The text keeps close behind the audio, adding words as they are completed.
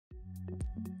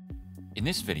In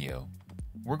this video,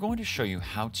 we're going to show you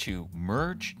how to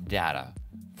merge data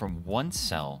from one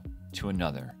cell to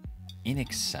another in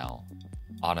Excel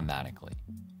automatically.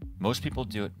 Most people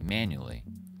do it manually,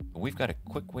 but we've got a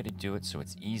quick way to do it so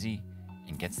it's easy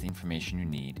and gets the information you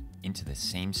need into the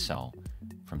same cell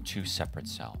from two separate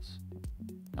cells.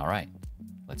 All right,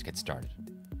 let's get started.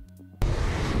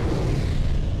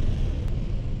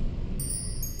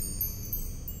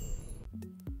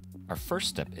 Our first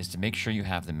step is to make sure you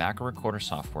have the macro recorder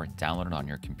software downloaded on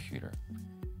your computer.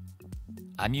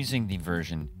 I'm using the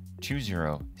version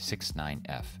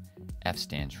 2069F. F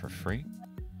stands for free.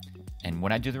 And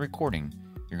when I do the recording,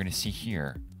 you're going to see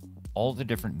here all the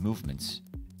different movements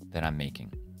that I'm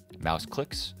making. Mouse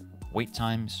clicks, wait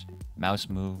times, mouse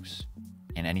moves,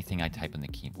 and anything I type on the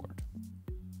keyboard.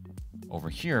 Over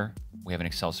here, we have an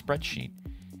Excel spreadsheet,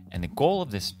 and the goal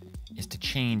of this is to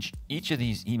change each of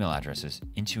these email addresses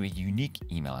into a unique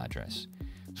email address.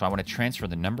 So I want to transfer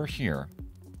the number here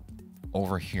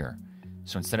over here.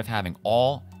 So instead of having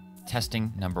all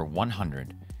testing number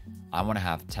 100, I want to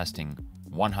have testing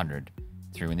 100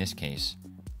 through, in this case,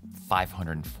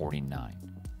 549.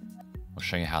 We'll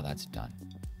show you how that's done.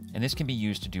 And this can be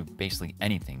used to do basically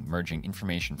anything, merging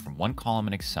information from one column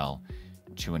in Excel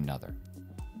to another.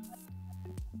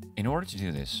 In order to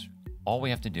do this, all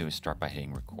we have to do is start by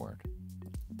hitting record.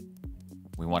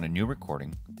 We want a new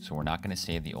recording, so we're not going to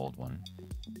save the old one.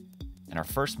 And our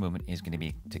first movement is going to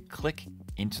be to click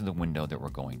into the window that we're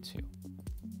going to.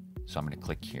 So I'm going to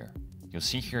click here. You'll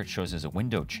see here it shows as a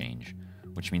window change,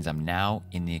 which means I'm now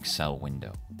in the Excel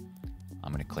window.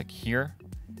 I'm going to click here.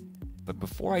 But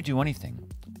before I do anything,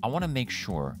 I want to make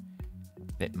sure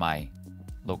that my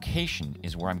location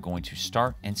is where I'm going to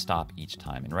start and stop each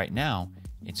time. And right now,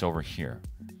 it's over here.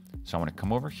 So I want to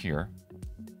come over here,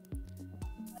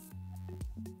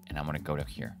 and I'm going to go to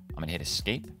here. I'm going to hit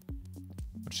escape,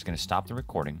 which is going to stop the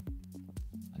recording.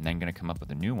 I'm then going to come up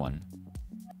with a new one,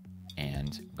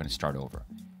 and I'm going to start over.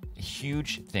 A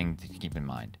huge thing to keep in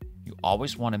mind. You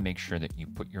always want to make sure that you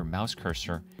put your mouse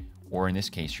cursor, or in this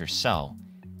case, your cell,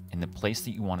 in the place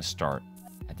that you want to start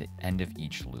at the end of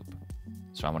each loop.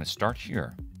 So I want to start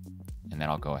here, and then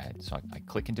I'll go ahead. So I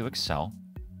click into Excel,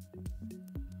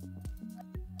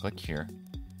 click here,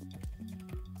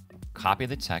 copy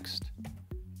the text,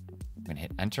 I'm going to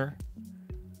hit enter,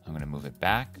 I'm going to move it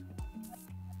back,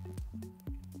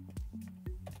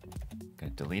 I'm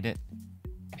going to delete it,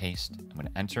 paste, I'm going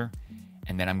to enter,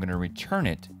 and then I'm going to return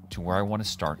it to where I want to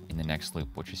start in the next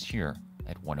loop, which is here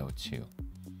at 102.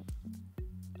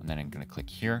 And then I'm going to click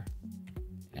here,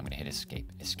 and I'm going to hit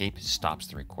escape. Escape stops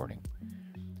the recording.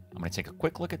 I'm going to take a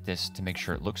quick look at this to make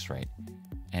sure it looks right.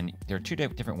 And there are two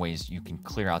different ways you can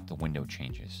clear out the window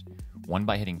changes. One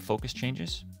by hitting focus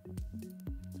changes,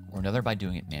 or another by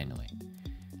doing it manually.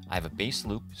 I have a base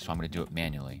loop, so I'm going to do it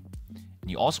manually.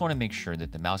 And you also want to make sure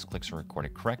that the mouse clicks are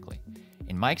recorded correctly.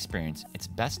 In my experience, it's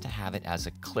best to have it as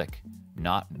a click,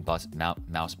 not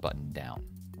mouse button down.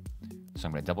 So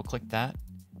I'm going to double click that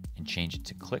and change it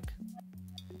to click.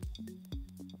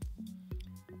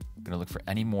 I'm going to look for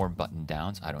any more button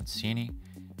downs. I don't see any.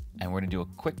 And we're going to do a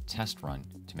quick test run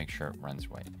to make sure it runs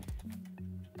right.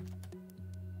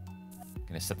 I'm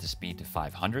going to set the speed to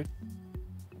 500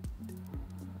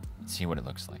 and see what it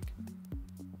looks like.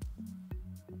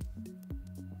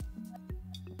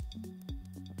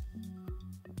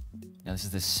 Now this is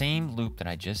the same loop that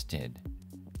I just did,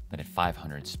 but at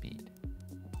 500 speed.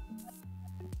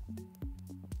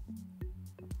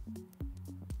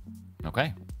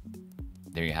 Okay,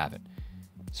 there you have it.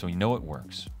 So we know it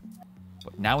works.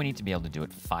 But now we need to be able to do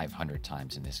it 500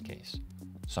 times in this case.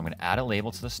 So I'm going to add a label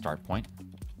to the start point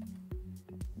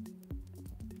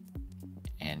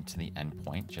and to the end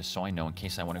point, just so I know in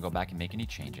case I want to go back and make any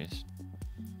changes.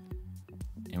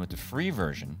 And with the free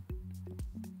version,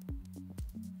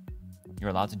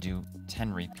 you're allowed to do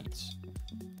 10 repeats.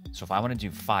 So if I want to do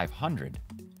 500,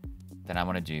 then I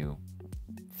want to do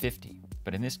 50.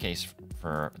 But in this case,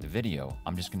 for the video,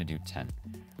 I'm just going to do 10.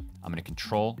 I'm going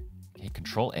to hit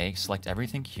Control A, select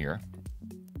everything here.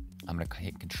 I'm going to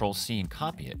hit Control C and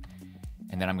copy it,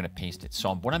 and then I'm going to paste it.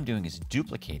 So what I'm doing is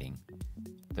duplicating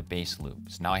the base loop.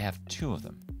 So now I have two of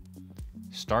them.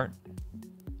 Start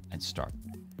and start.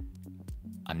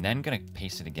 I'm then going to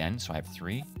paste it again. So I have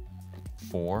 3,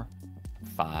 4,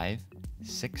 5,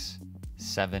 6,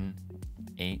 7,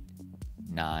 8,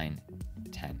 9,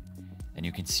 10. And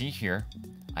you can see here,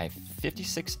 I have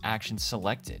 56 actions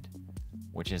selected,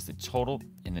 which is the total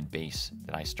in the base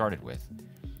that I started with.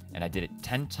 And I did it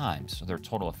 10 times, so there are a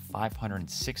total of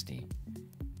 560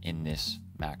 in this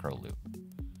macro loop.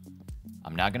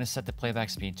 I'm now going to set the playback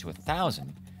speed to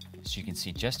 1,000 so you can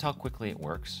see just how quickly it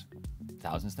works.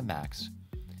 1,000 is the max.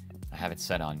 I have it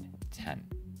set on 10.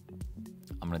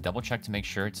 I'm going to double check to make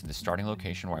sure it's in the starting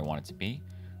location where I want it to be,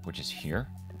 which is here.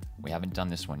 We haven't done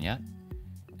this one yet.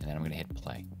 And then I'm going to hit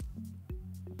play.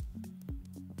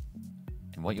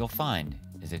 And what you'll find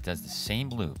is it does the same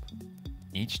loop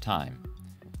each time,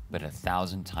 but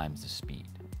 1,000 times the speed.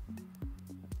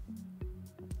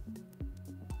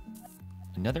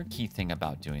 Another key thing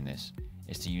about doing this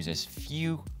is to use as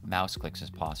few mouse clicks as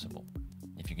possible.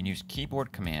 If you can use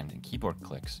keyboard command and keyboard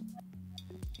clicks,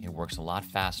 it works a lot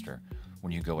faster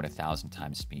when you go at 1,000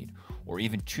 times speed, or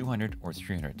even 200 or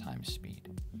 300 times speed.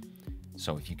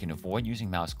 So if you can avoid using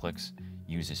mouse clicks,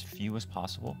 use as few as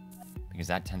possible, because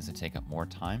that tends to take up more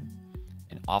time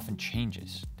and often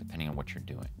changes depending on what you're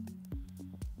doing.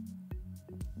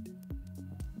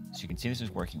 So you can see this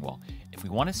is working well. If we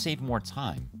want to save more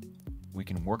time, we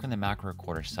can work on the macro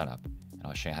recorder setup, and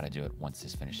I'll show you how to do it once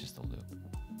this finishes the loop.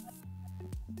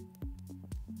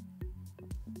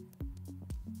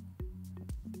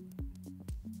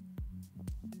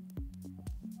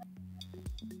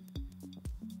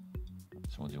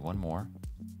 So we'll do one more.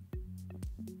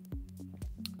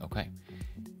 Okay.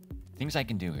 Things I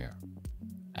can do here.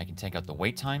 I can take out the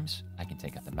wait times. I can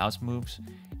take out the mouse moves.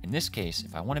 In this case,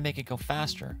 if I want to make it go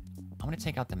faster, I'm going to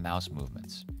take out the mouse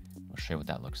movements. I'll show you what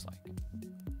that looks like.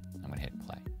 I'm going to hit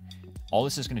play. All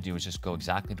this is going to do is just go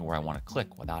exactly to where I want to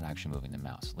click without actually moving the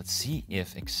mouse. Let's see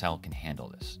if Excel can handle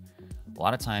this. A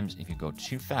lot of times, if you go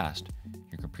too fast,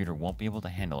 your computer won't be able to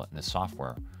handle it and the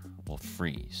software will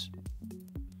freeze.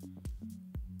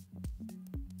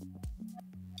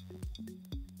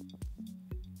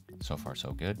 So far,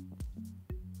 so good.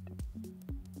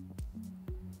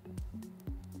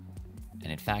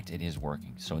 And in fact, it is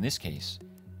working. So in this case,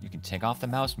 you can take off the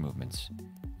mouse movements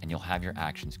and you'll have your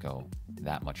actions go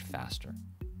that much faster.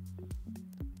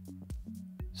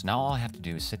 So now all I have to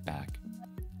do is sit back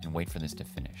and wait for this to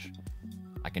finish.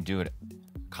 I can do it,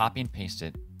 copy and paste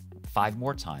it 5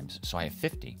 more times, so I have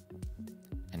 50.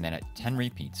 And then at 10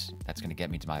 repeats, that's going to get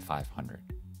me to my 500.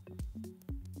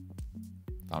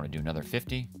 If I want to do another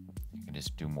 50, I can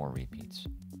just do more repeats.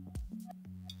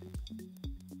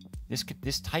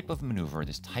 This type of maneuver,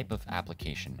 this type of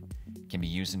application can be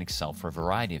used in Excel for a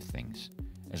variety of things,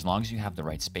 as long as you have the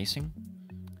right spacing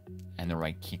and the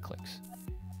right key clicks.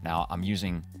 Now, I'm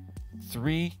using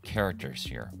 3 characters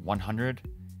here, 100,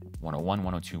 101,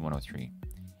 102, 103.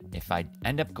 If I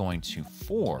end up going to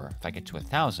 4, if I get to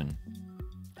 1,000,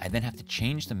 I then have to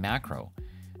change the macro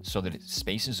so that it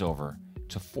spaces over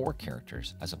to 4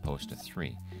 characters as opposed to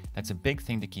 3. That's a big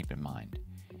thing to keep in mind.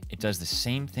 It does the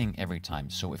same thing every time.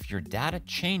 So if your data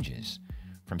changes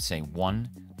from, say, 1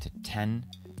 to 10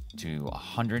 to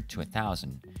 100 to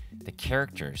 1,000, the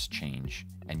characters change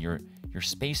and your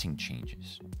spacing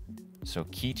changes. So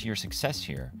key to your success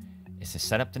here is to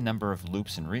set up the number of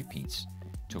loops and repeats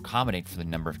to accommodate for the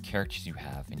number of characters you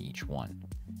have in each one.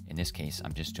 In this case,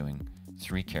 I'm just doing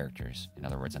 3 characters. In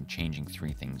other words, I'm changing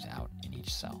 3 things out in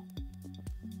each cell.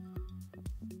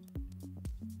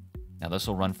 Now this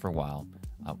will run for a while.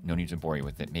 No need to bore you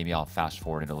with it. Maybe I'll fast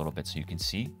forward it a little bit so you can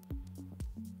see.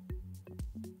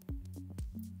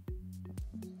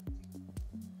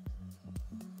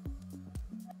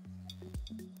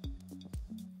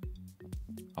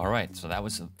 All right, so that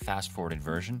was a fast forwarded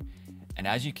version. And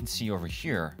as you can see over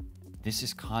here, this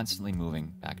is constantly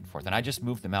moving back and forth. And I just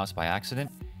moved the mouse by accident,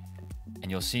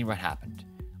 and you'll see what happened.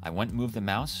 I went and moved the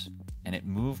mouse, and it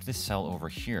moved the cell over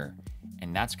here.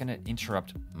 And that's going to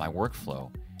interrupt my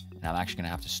workflow. And I'm actually going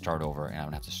to have to start over, and I'm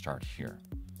going to have to start here.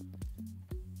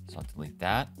 So I'll delete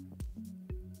that.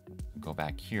 Go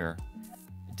back here.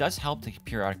 It does help to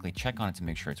periodically check on it to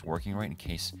make sure it's working right in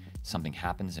case something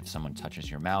happens if someone touches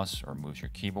your mouse or moves your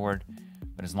keyboard.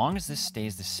 But as long as this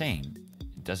stays the same,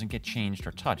 it doesn't get changed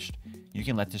or touched, you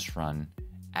can let this run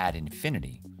ad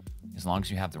infinity as long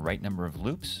as you have the right number of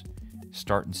loops,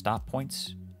 start and stop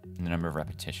points, and the number of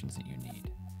repetitions that you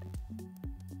need.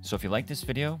 So if you like this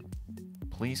video,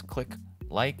 please click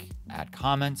like, add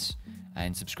comments,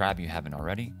 and subscribe if you haven't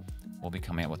already. We'll be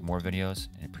coming out with more videos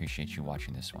and appreciate you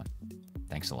watching this one.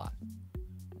 Thanks a lot.